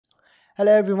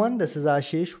Hello everyone, this is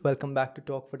Ashish. Welcome back to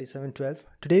Talk 4712.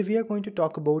 Today we are going to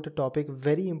talk about a topic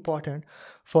very important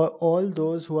for all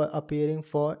those who are appearing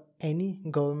for any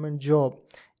government job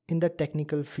in the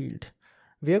technical field.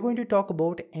 We are going to talk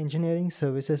about engineering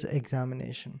services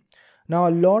examination. Now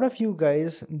a lot of you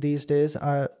guys these days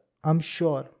are, I'm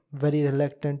sure, very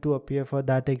reluctant to appear for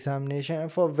that examination and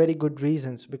for very good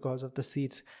reasons because of the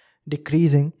seats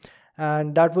decreasing,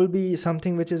 and that will be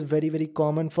something which is very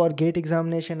common for gate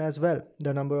examination as well.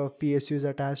 The number of PSUs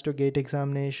attached to gate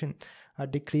examination are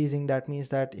decreasing. That means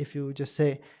that if you just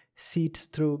say seats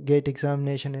through gate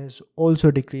examination is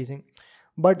also decreasing.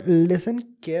 But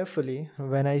listen carefully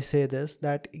when I say this,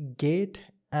 that gate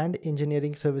and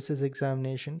engineering services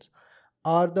examinations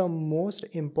are the most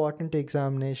important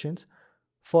examinations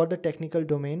for the technical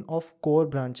domain of core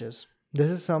branches.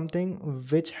 This is something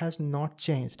which has not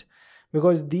changed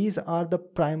because these are the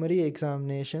primary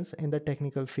examinations in the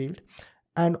technical field,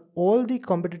 and all the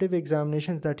competitive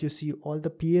examinations that you see, all the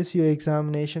PSU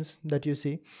examinations that you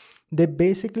see, they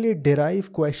basically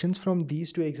derive questions from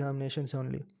these two examinations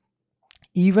only.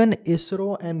 Even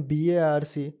ISRO and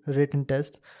BARC written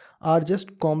tests are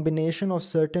just combination of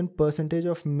certain percentage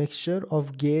of mixture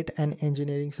of gate and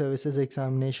engineering services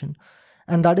examination.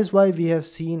 And that is why we have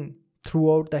seen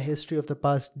throughout the history of the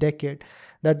past decade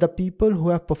that the people who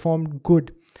have performed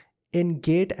good in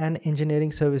gate and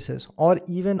engineering services, or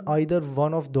even either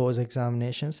one of those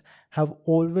examinations, have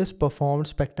always performed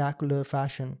spectacular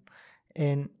fashion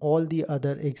in all the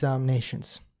other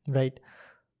examinations, right?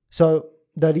 So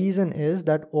the reason is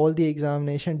that all the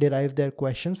examination derive their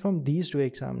questions from these two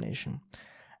examinations.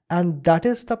 And that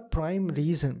is the prime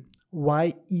reason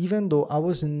why, even though I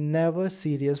was never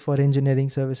serious for engineering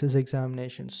services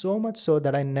examination, so much so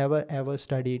that I never ever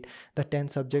studied the 10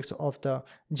 subjects of the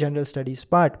general studies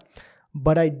part,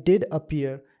 but I did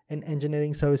appear in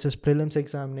engineering services prelims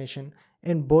examination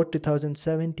in both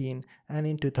 2017 and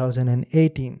in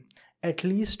 2018, at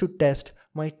least to test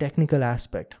my technical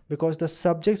aspect, because the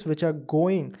subjects which are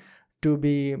going to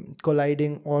be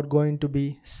colliding or going to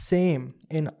be same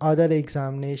in other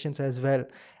examinations as well,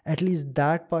 at least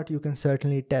that part you can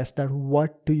certainly test, that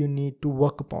what do you need to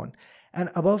work upon.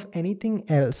 And above anything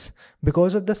else,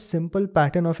 because of the simple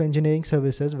pattern of engineering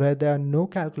services where there are no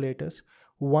calculators,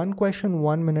 one question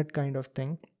 1 minute kind of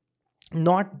thing,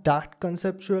 not that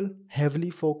conceptual, heavily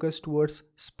focused towards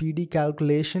speedy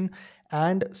calculation,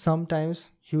 and sometimes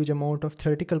huge amount of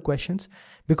theoretical questions.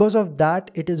 Because of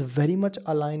that, it is very much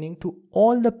aligning to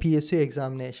all the PSU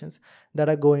examinations that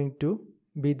are going to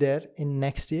be there in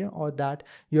next year, or that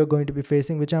you're going to be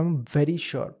facing, which I'm very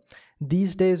sure.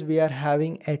 These days we are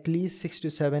having at least 6 to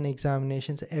 7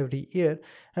 examinations every year,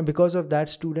 and because of that,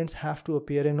 students have to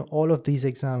appear in all of these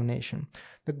examinations.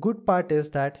 The good part is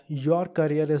that your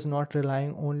career is not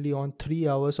relying only on 3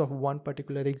 hours of one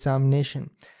particular examination.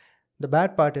 The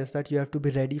bad part is that you have to be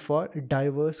ready for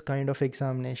diverse kind of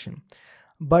examination.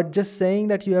 But just saying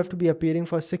that you have to be appearing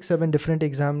for 6-7 different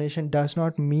examination does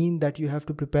not mean that you have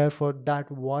to prepare for that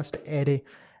vast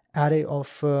array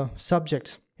of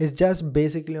subjects. It's just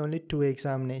basically only 2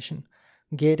 examination: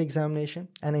 gate examination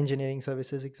and engineering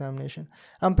services examination.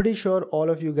 I'm pretty sure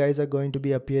all of you guys are going to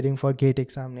be appearing for gate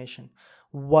examination.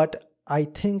 What I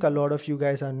think a lot of you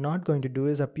guys are not going to do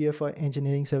is appear for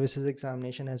engineering services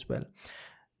examination as well.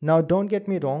 Now, don't get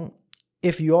me wrong.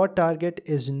 If your target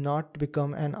is not to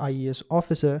become an IAS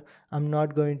officer, I'm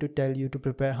not going to tell you to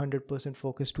prepare 100%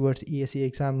 focus towards ESE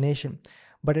examination.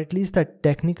 But at least the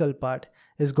technical part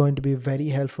is going to be very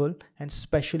helpful, and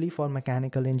especially for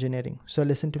mechanical engineering. So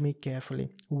listen to me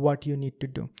carefully what you need to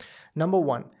do. Number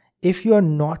one, if you are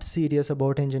not serious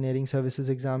about engineering services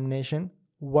examination,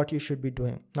 what you should be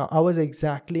doing. Now, I was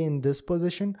exactly in this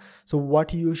position. So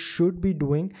what you should be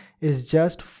doing is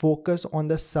just focus on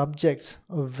the subjects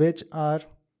which are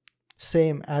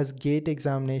same as gate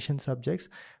examination subjects.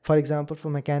 For example, for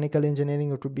mechanical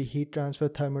engineering, it would be heat transfer,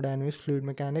 thermodynamics, fluid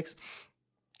mechanics,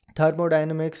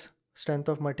 thermodynamics, strength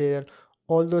of material,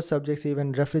 all those subjects,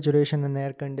 even refrigeration and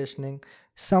air conditioning,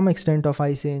 some extent of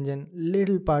IC engine,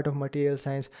 little part of material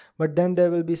science. But then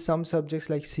there will be some subjects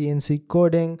like CNC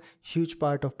coding, huge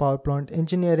part of power plant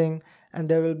engineering, and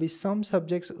there will be some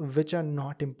subjects which are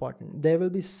not important. There will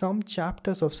be some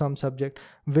chapters of some subject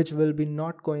which will be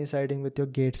not coinciding with your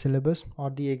gate syllabus or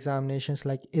the examinations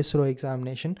like ISRO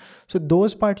examination. So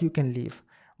those part you can leave.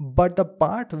 But the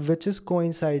part which is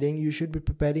coinciding, you should be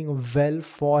preparing well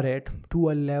for it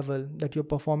to a level that you're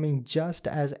performing just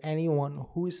as anyone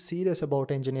who is serious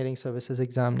about engineering services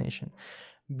examination.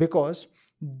 Because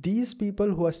these people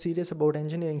who are serious about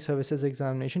engineering services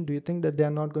examination, do you think that they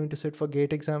are not going to sit for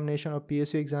GATE examination or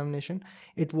PSU examination?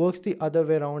 It works the other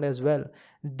way around as well.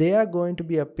 They are going to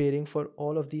be appearing for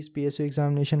all of these PSU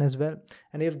examination as well.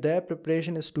 And if their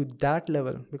preparation is to that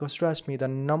level, because trust me, the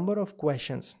number of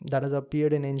questions that has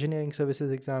appeared in engineering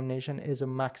services examination is a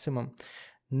maximum.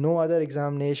 No other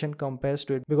examination compares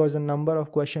to it because the number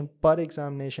of questions per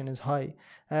examination is high.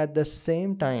 And at the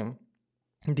same time,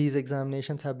 these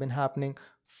examinations have been happening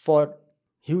for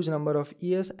huge number of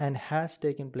years and has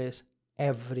taken place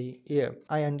every year.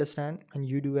 I understand, and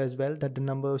you do as well, that the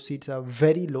number of seats are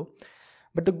very low.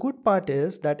 But the good part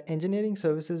is that engineering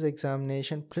services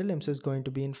examination prelims is going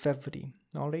to be in February,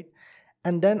 all right?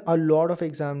 And then a lot of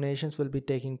examinations will be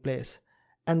taking place.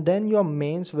 And then your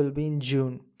mains will be in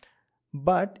June.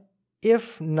 But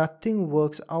if nothing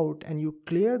works out and you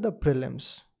clear the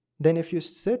prelims, then if you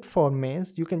sit for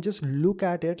mains, you can just look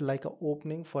at it like an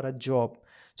opening for a job.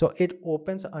 So it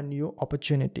opens a new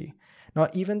opportunity. Now,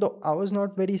 even though I was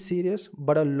not very serious,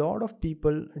 but a lot of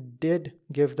people did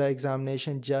give the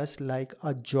examination just like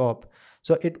a job.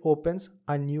 So it opens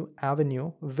a new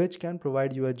avenue which can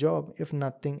provide you a job if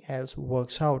nothing else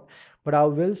works out. But I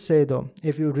will say though,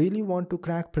 if you really want to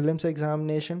crack prelims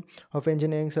examination of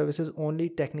engineering services, only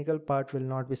technical part will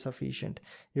not be sufficient.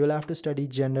 You will have to study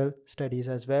general studies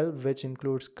as well, which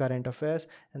includes current affairs,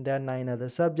 and there are 9 other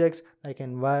subjects like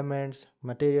environments,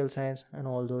 material science, and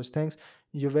all those things.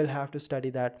 You will have to study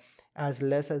that, as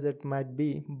less as it might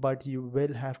be, but you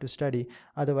will have to study,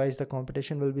 otherwise the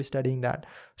competition will be studying that.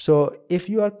 So if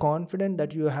you are confident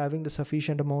that you are having the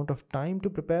sufficient amount of time to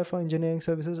prepare for engineering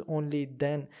services, only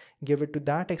then give it to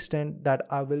that extent that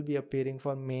I will be appearing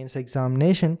for mains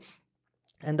examination.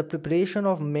 And the preparation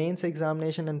of mains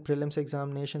examination and prelims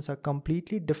examinations are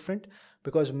completely different,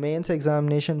 because mains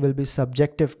examination will be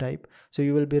subjective type. So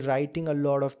you will be writing a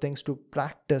lot of things to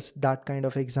practice that kind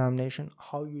of examination.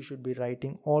 How you should be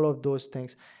writing, all of those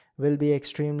things will be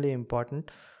extremely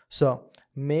important. So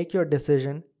make your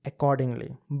decision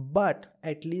accordingly. But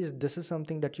at least this is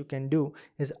something that you can do,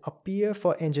 is appear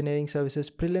for engineering services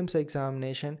prelims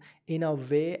examination in a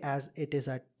way as it is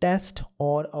a test,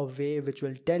 or a way which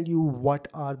will tell you what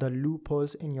are the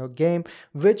loopholes in your game,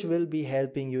 which will be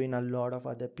helping you in a lot of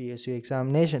other PSU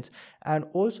examinations. And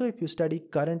also, if you study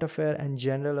current affair and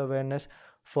general awareness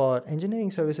for engineering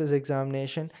services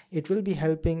examination, it will be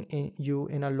helping you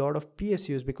in a lot of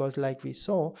PSUs, because like we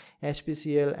saw,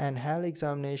 HPCL and HAL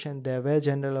examination, there were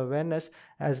general awareness,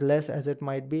 as less as it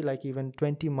might be, like even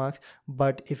 20 marks.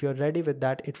 But if you're ready with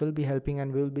that, it will be helping,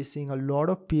 and we'll be seeing a lot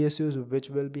of PSUs which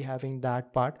will be having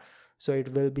that part. So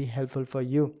it will be helpful for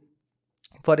you.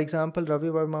 For example, Ravi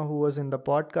Verma, who was in the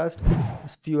podcast a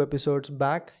few episodes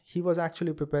back, he was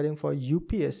actually preparing for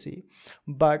UPSC,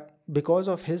 but because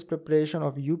of his preparation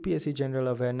of UPSC general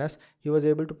awareness, he was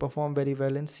able to perform very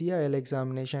well in CIL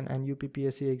examination and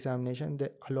UPPSC examination.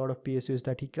 There are a lot of PSUs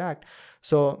that he cracked.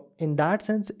 So in that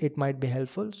sense, it might be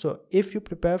helpful. So if you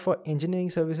prepare for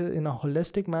engineering services in a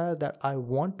holistic manner, that I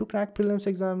want to crack prelims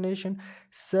examination,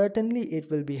 certainly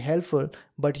it will be helpful,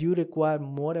 but you require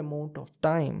more amount of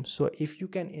time. So if you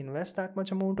can invest that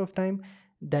much amount of time,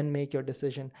 then make your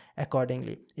decision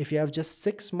accordingly. If you have just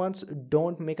 6 months,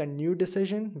 don't make a new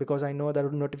decision, because I know that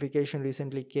a notification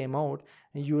recently came out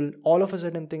and you will all of a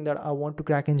sudden think that I want to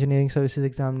crack engineering services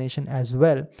examination as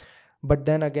well. But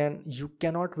then again, you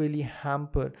cannot really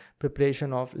hamper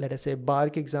preparation of, let us say,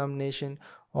 BARC examination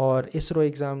or ISRO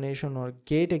examination or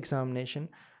GATE examination.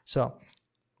 So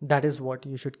that is what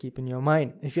you should keep in your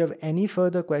mind. If you have any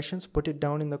further questions, put it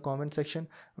down in the comment section.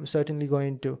 I'm certainly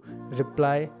going to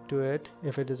reply to it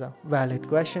if it is a valid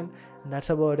question. And that's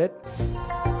about it.